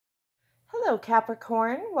Hello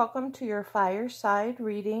Capricorn, welcome to your Fireside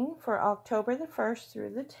reading for October the 1st through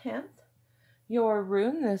the 10th. Your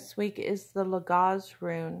rune this week is the Lagaz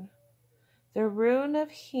rune, the rune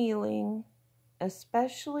of healing,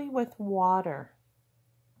 especially with water.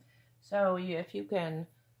 So if you can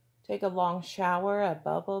take a long shower, a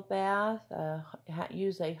bubble bath,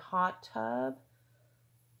 use a hot tub,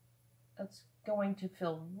 that's going to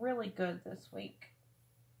feel really good this week.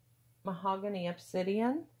 Mahogany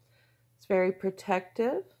obsidian. It's very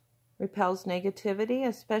protective, repels negativity,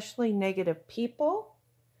 especially negative people,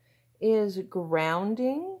 is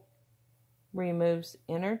grounding, removes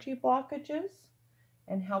energy blockages,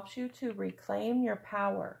 and helps you to reclaim your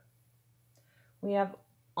power. We have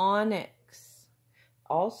onyx,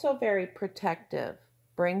 also very protective,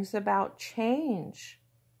 brings about change,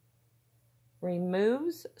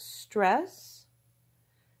 removes stress,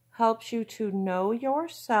 helps you to know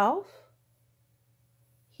yourself,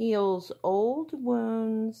 heals old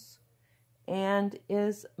wounds, and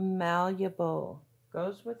is malleable.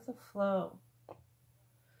 Goes with the flow.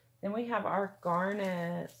 Then we have our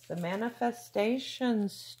garnets, the manifestation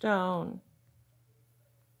stone.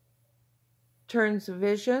 Turns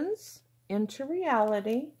visions into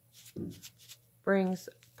reality, brings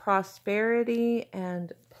prosperity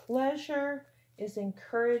and pleasure, is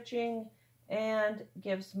encouraging, and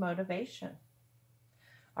gives motivation.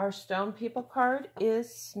 Our Stone People card is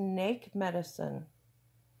snake medicine.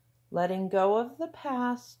 Letting go of the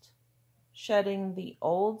past, shedding the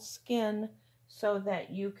old skin so that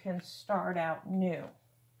you can start out new.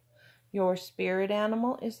 Your spirit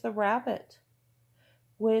animal is the rabbit,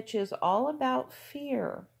 which is all about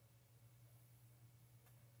fear.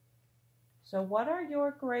 So what are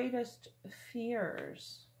your greatest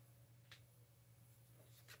fears?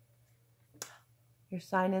 Your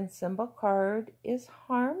sign and symbol card is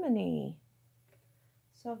harmony.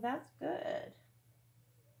 So that's good.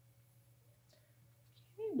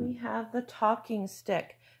 Okay, we have the talking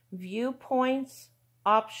stick. Viewpoints,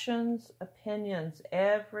 options, opinions.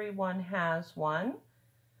 Everyone has one.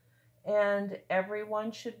 And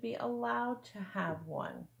everyone should be allowed to have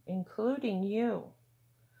one, including you.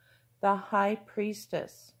 The High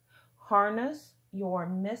Priestess. Harness your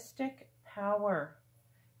mystic power.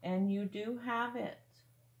 And you do have it.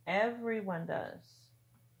 Everyone does.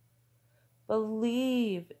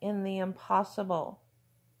 Believe in the impossible.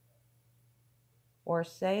 Or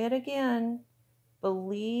say it again.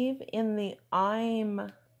 Believe in the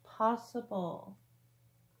I'm possible.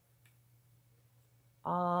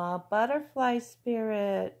 Butterfly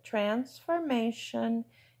spirit. Transformation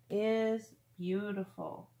is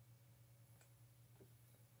beautiful.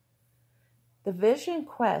 The Vision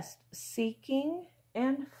Quest. Seeking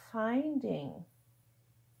and finding.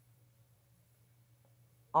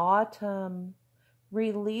 Autumn.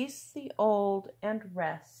 Release the old and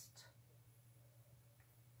rest.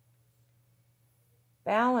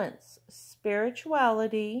 Balance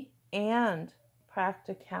spirituality and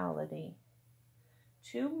practicality.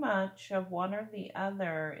 Too much of one or the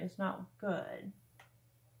other is not good.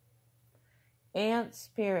 Ant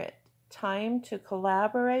spirit. Time to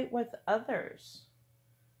collaborate with others.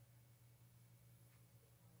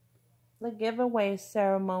 The giveaway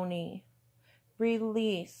ceremony.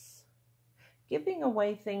 Release. Giving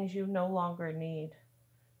away things you no longer need.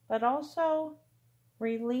 But also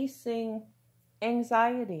releasing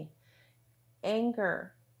anxiety,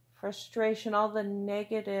 anger, frustration, all the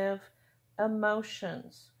negative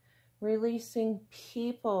emotions. Releasing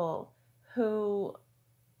people who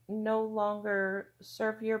no longer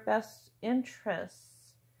serve your best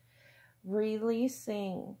interests.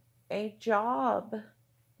 Releasing a job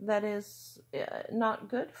that is not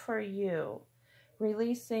good for you.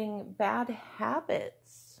 Releasing bad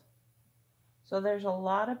habits. So there's a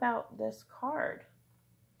lot about this card.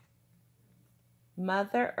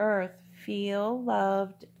 Mother Earth, feel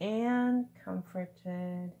loved and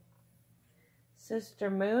comforted.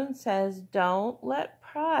 Sister Moon says, don't let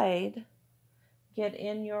pride get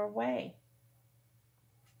in your way.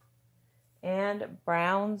 And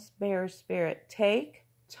Brown's Bear Spirit, take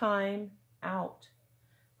time out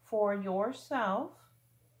for yourself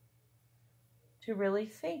to really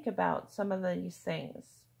think about some of these things.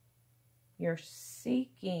 You're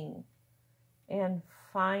seeking and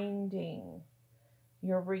finding.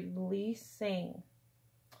 You're releasing.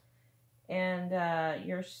 And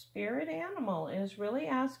your spirit animal is really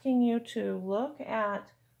asking you to look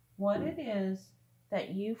at what it is that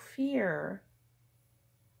you fear.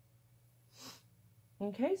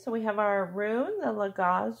 Okay, so we have our rune, the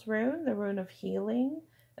Lagaz rune, the rune of healing,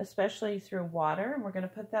 especially through water. And we're going to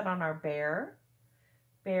put that on our bear.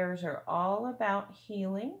 Bears are all about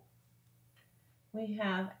healing. We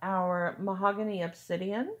have our mahogany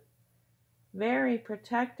obsidian. Very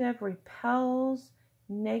protective, repels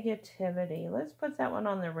negativity. Let's put that one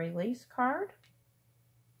on the release card.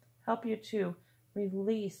 Help you to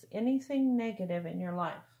release anything negative in your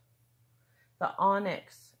life. The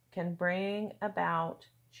onyx can bring about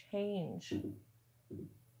change.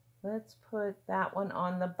 Let's put that one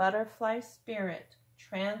on the butterfly spirit.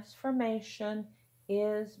 Transformation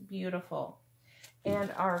is beautiful.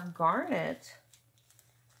 And our garnet,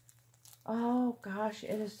 oh gosh,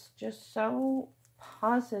 it is just so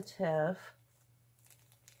positive.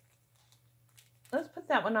 Let's put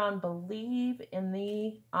that one on believe in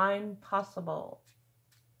the I'm possible.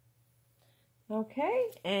 Okay,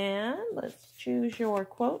 and let's choose your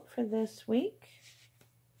quote for this week.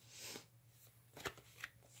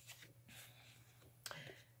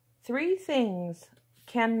 Three things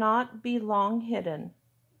cannot be long hidden: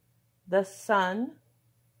 the sun,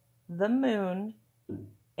 the moon,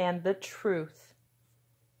 and the truth.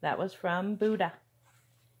 That was from Buddha.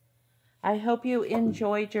 I hope you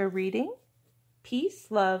enjoyed your reading. Peace,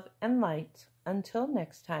 love, and light. Until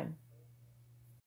next time.